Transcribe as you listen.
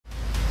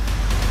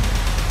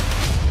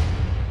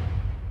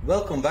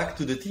Welcome back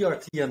to the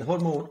TRT and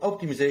Hormone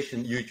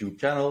Optimization YouTube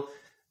channel.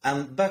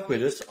 And back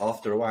with us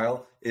after a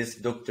while is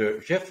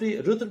Dr.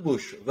 Jeffrey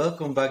Ruterbusch.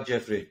 Welcome back,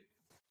 Jeffrey.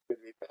 Good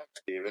to be back,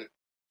 Stephen.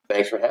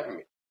 Thanks for having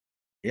me.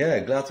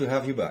 Yeah, glad to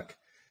have you back.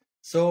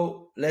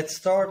 So let's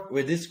start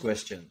with this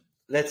question.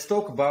 Let's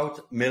talk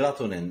about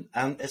melatonin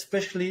and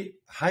especially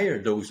higher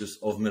doses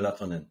of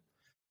melatonin.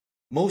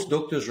 Most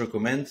doctors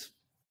recommend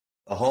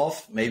a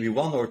half, maybe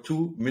 1 or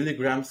 2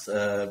 milligrams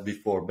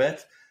before bed.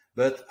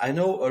 But I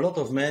know a lot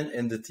of men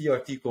in the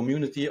TRT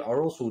community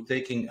are also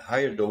taking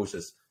higher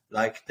doses,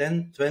 like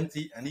 10,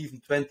 20, and even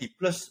 20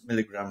 plus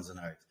milligrams a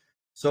night.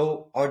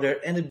 So are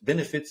there any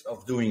benefits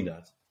of doing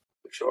that?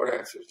 The short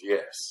answer is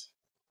yes.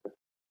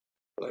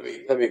 Let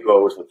me go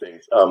over some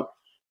things.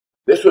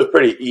 This was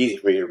pretty easy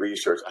for me to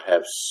research. I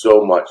have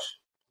so much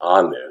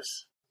on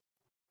this.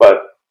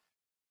 But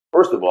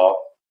first of all,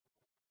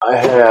 I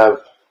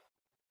have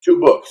 2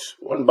 books.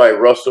 One by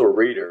Russell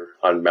Reader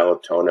on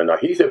melatonin. Now,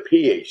 he's a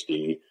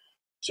PhD,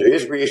 so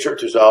his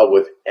research is all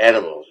with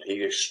animals. He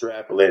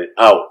extrapolated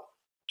out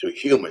to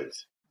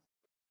humans.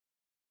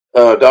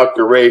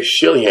 Dr. Ray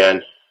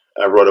Shilhan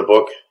wrote a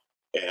book,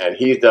 and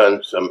he's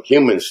done some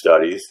human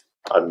studies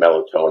on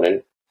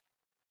melatonin.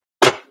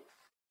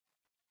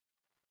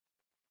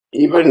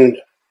 Even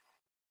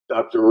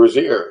Dr.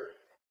 Rozier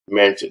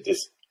mentioned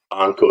this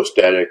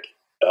oncostatic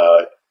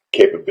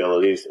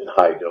capabilities in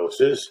high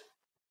doses.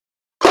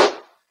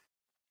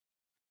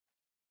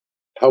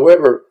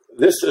 However,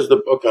 this is the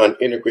book on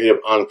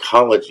integrative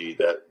oncology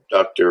that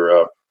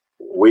Dr.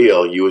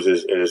 Wheel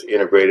uses in his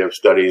integrative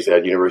studies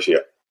at University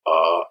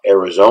of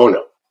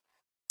Arizona.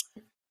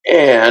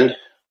 And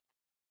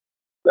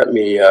let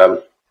me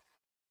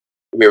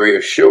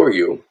reassure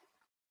you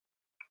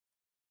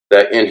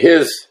that in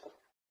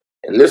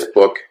this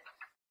book,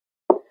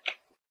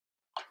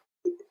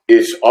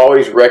 it's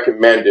always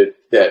recommended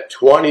that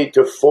 20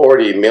 to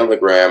 40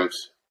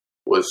 milligrams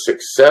was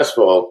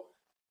successful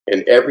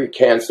in every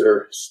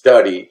cancer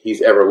study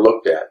he's ever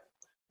looked at.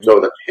 So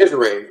that his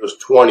range was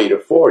 20 to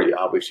 40.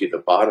 Obviously, the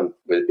bottom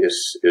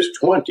is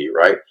 20,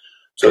 right?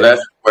 So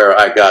that's where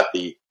I got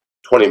the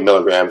 20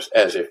 milligrams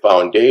as a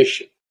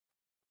foundation.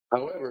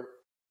 However,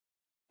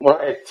 when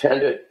I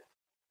attended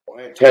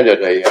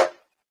a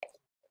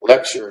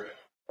lecture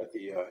at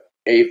the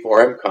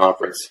A4M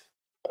conference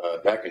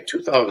back in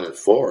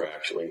 2004,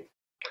 actually,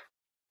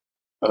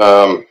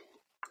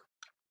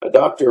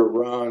 Dr.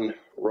 Ron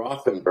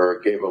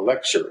Rothenberg gave a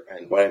lecture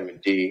on vitamin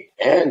D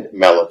and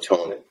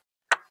melatonin.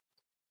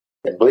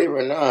 And believe it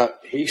or not,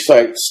 he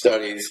cites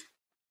studies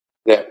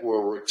that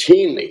were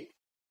routinely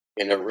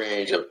in a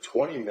range of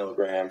 20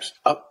 milligrams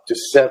up to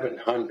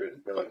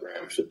 700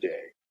 milligrams a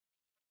day.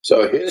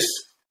 So his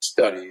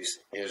studies,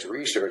 his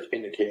research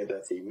indicated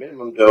that the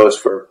minimum dose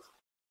for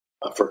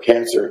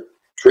cancer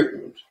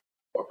treatment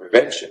or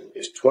prevention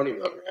is 20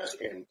 milligrams,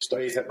 and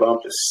studies have gone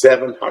up to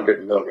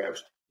 700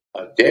 milligrams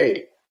a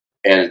day.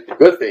 And the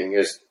good thing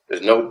is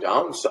there's no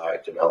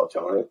downside to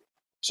melatonin,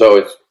 so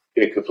it's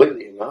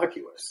completely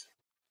innocuous.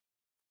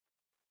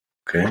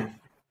 Okay.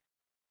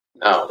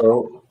 Now,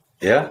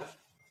 yeah.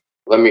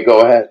 Let me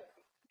go ahead and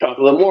talk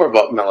a little more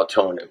about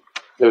melatonin.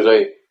 There's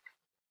a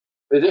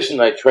physician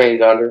I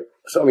trained under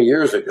some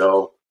years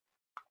ago,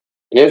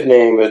 and his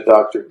name is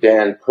Dr.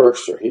 Dan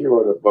Purser. He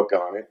wrote a book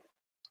on it.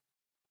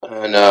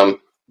 And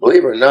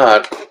believe it or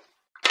not,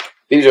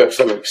 these are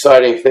some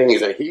exciting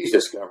things that he's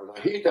discovered.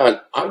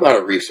 Now, I'm not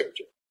a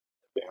researcher.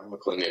 Okay, I'm a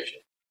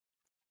clinician.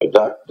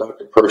 But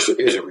Dr. Purser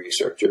is a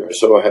researcher, and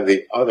so have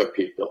the other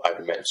people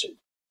I've mentioned.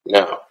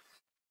 Now,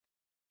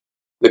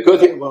 the good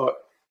thing about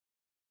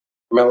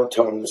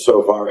melatonin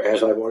so far,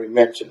 as I've already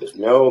mentioned, there's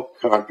no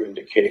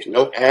contraindication,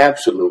 no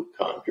absolute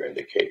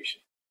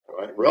contraindication. All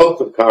right?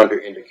 Relative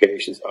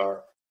contraindications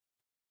are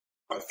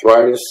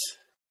arthritis,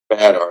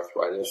 bad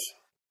arthritis,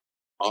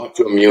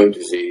 autoimmune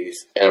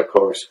disease, and of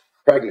course,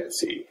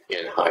 pregnancy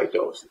in high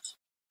doses.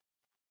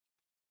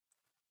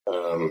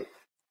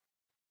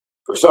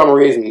 For some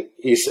reason,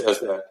 he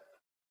says that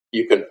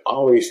you can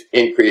always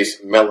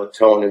increase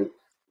melatonin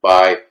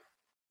by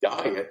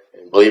diet,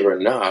 and believe it or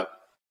not,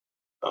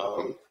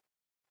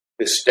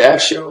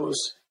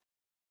 pistachios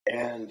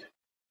and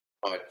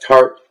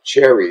tart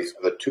cherries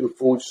are the 2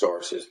 food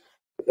sources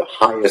with the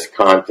highest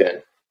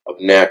content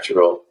of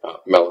natural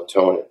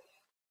melatonin.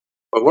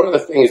 But one of the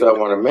things I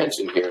want to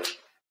mention here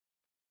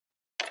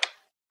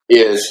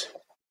is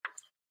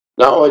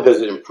not only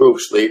does it improve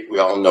sleep, we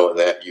all know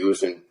that,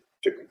 using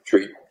to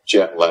treat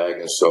jet lag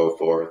and so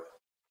forth,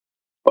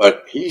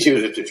 but he's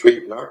used it to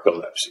treat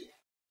narcolepsy.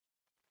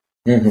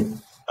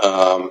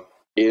 Mm-hmm.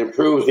 It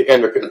improves the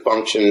endocrine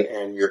function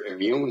and your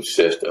immune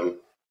system.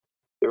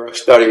 There are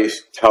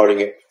studies touting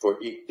it for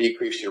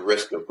decrease your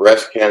risk of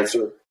breast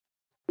cancer,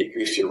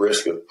 decrease your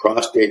risk of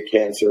prostate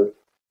cancer,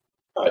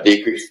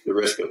 decrease the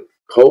risk of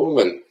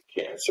colon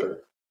cancer.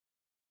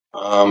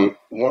 One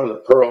of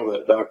the pearls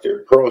that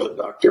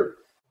Dr.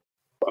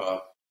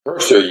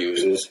 Purser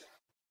uses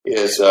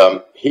is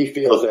he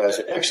feels as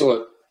an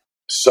excellent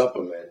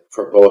supplement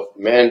for both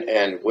men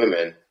and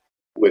women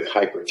with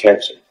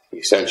hypertension.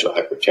 essential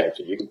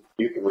hypertension.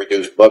 You can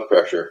reduce blood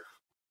pressure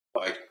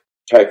by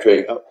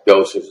titrating up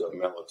doses of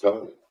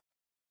melatonin.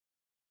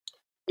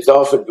 It's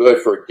also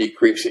good for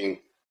decreasing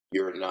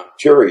your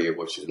nocturia,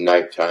 which is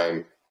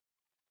nighttime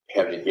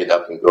having to get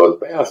up and go to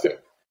the bathroom.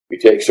 You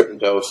take certain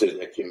doses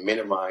that can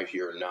minimize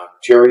your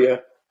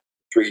nocturia,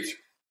 treats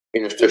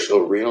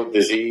interstitial renal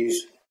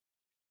disease.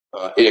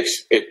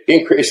 It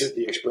increases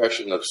the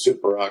expression of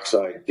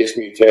superoxide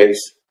dismutase,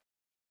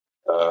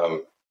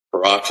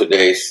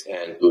 peroxidase,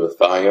 and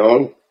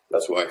glutathione.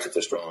 That's why it's such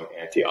a strong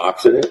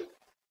antioxidant.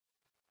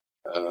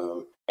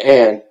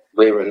 And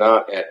believe it or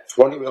not, at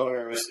 20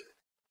 milligrams,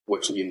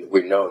 which we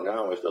know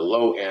now is the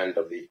low end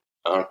of the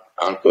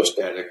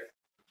oncostatic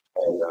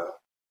and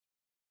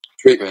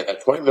treatment,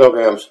 at 20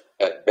 milligrams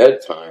at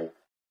bedtime,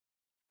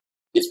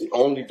 it's the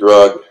only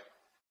drug,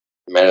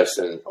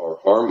 medicine, or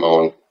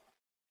hormone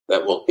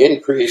that will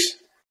increase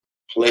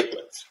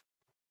platelets.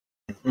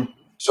 Mm-hmm.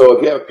 So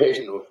if you have a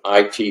patient with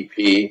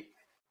ITP,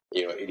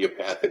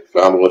 idiopathic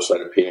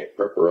thrombocytopenic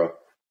purpura,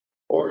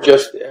 or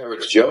just the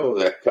average Joe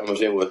that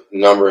comes in with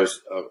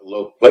numbers of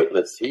low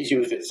platelets, he's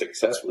used it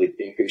successfully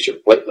to increase your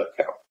platelet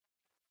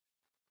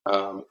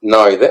count.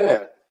 Not only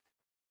that,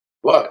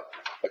 but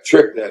a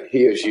trick that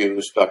he has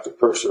used, Dr.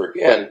 Purser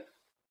again,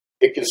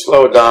 it can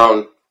slow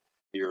down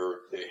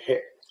the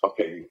hair.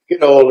 Okay, you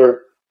get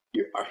older,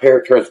 our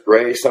hair turns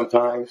gray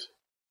sometimes.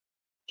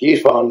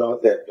 He's found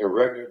out that in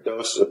regular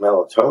doses of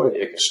melatonin,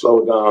 it can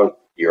slow down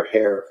your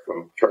hair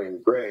from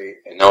turning gray,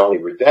 and not only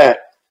with that,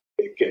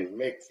 it can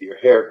make your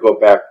hair go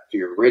back to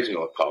your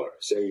original color.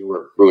 Say you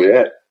were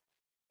brunette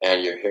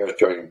and your hair is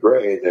turning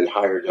gray, then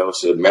higher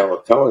doses of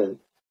melatonin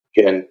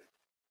can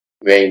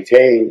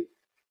maintain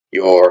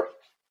your,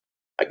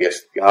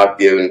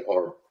 God-given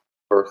or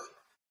birth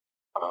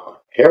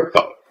hair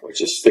color,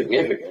 which is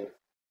significant.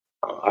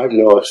 I've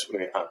noticed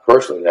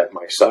personally that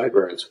my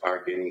sideburns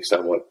are getting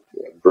somewhat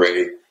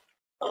gray,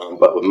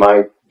 but with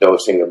my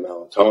dosing of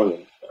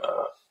melatonin,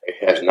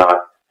 it has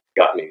not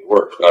gotten any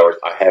worse. In other words,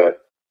 I haven't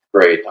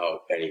grayed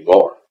out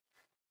anymore.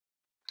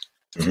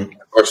 Mm-hmm.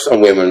 Of course,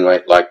 some women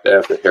might like that.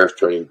 If their hair's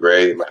turning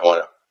gray, they might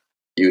want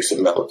to use some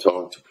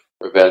melatonin to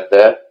prevent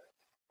that.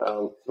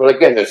 But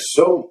again, there's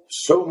so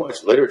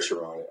much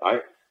literature on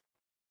it.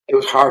 It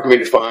was hard for me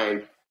to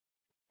find,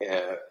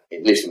 at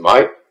least in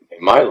my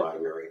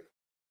library,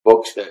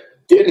 books that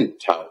didn't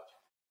tout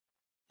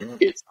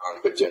its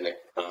oncogenic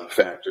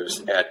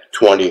factors at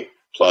 20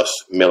 plus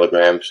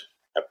milligrams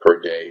per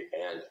day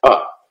and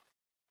up.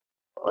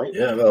 Right?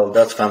 Yeah, well,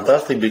 that's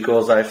fantastic,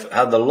 because I've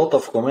had a lot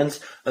of comments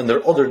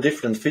under other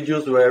different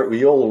videos where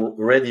we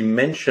already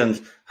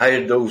mentioned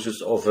higher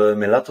doses of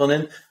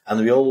melatonin, and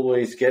we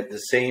always get the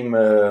same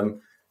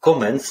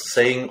comments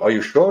saying, are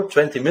you sure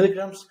 20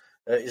 milligrams?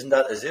 Isn't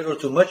that a zero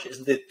too much?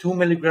 Isn't it 2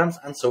 milligrams?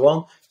 And so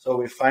on. So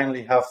we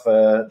finally have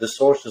the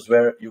sources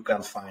where you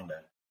can find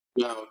that.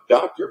 Now,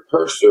 Dr.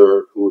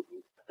 Purser, who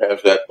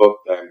has that book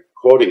that I'm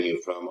quoting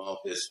you from,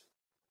 all his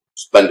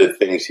splendid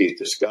things he's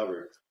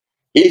discovered,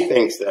 he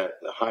thinks that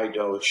the high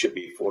dose should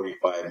be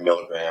 45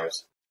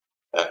 milligrams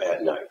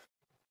at night.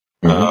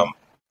 Mm-hmm.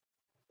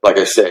 Like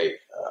I say,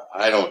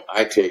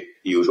 I take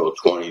the usual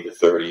 20 to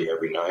 30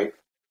 every night.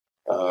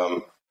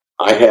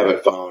 I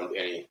haven't found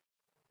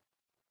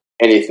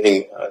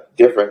anything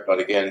different. But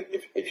again,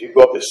 if you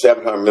go up to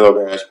 700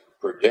 milligrams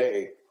per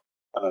day,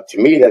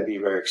 to me, that'd be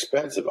very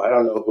expensive. I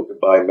don't know who could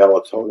buy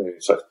melatonin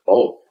in such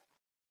bulk,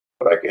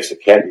 but I guess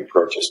it can be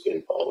purchased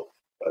in bulk.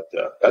 But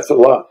that's a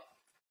lot.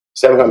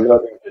 700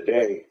 milligrams a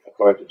day,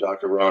 according to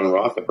Dr. Ron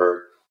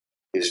Rothenberg,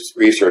 his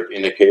research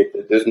indicates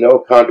that there's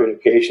no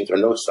contraindications or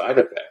no side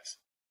effects,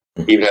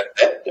 even at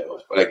that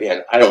dose. But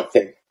again, I don't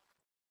think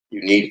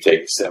you need to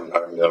take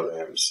 700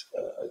 milligrams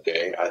a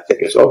day. I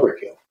think it's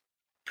overkill.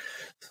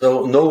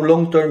 So no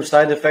long-term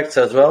side effects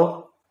as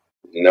well?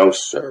 No,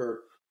 sir.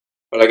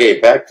 But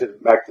again, back to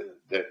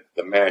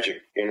the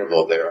magic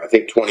interval there. I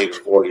think 20 to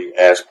 40,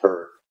 as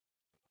per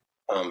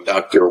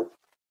Dr.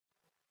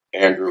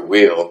 Andrew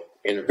Weil,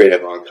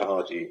 Integrative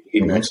Oncology,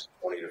 he mentioned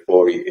 20 to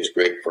 40 is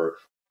great for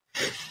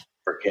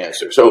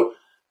cancer. So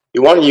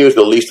you want to use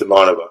the least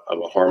amount of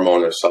a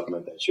hormone or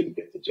supplement that shouldn't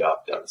get the job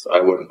done. So I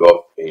wouldn't go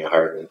up any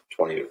higher than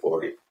 20 to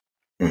 40.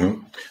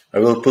 Mm-hmm. I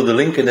will put a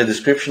link in the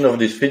description of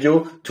this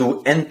video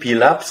to NP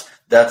Labs.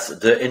 That's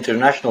the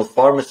international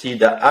pharmacy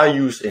that I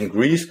use in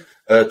Greece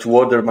to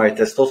order my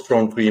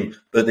testosterone cream.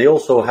 But they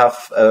also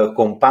have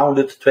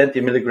compounded 20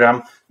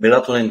 milligram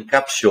melatonin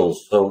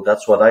capsules. So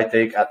that's what I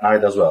take at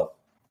night as well.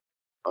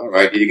 All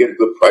right. Did you get a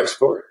good price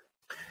for it?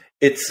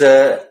 It's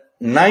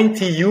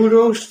 90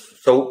 euros.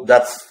 So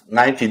that's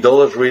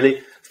 $90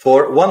 really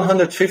for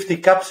 150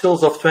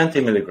 capsules of 20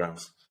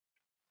 milligrams.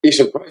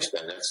 Decent price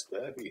then.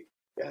 That'd be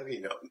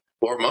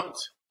 4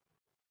 months.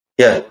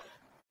 Yeah.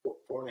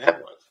 4.5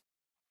 months.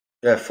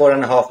 Yeah,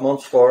 4.5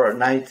 months for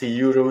 90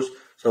 euros.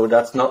 So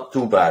that's not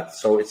too bad.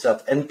 So it's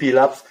at NP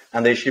Labs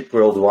and they ship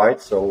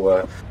worldwide.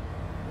 So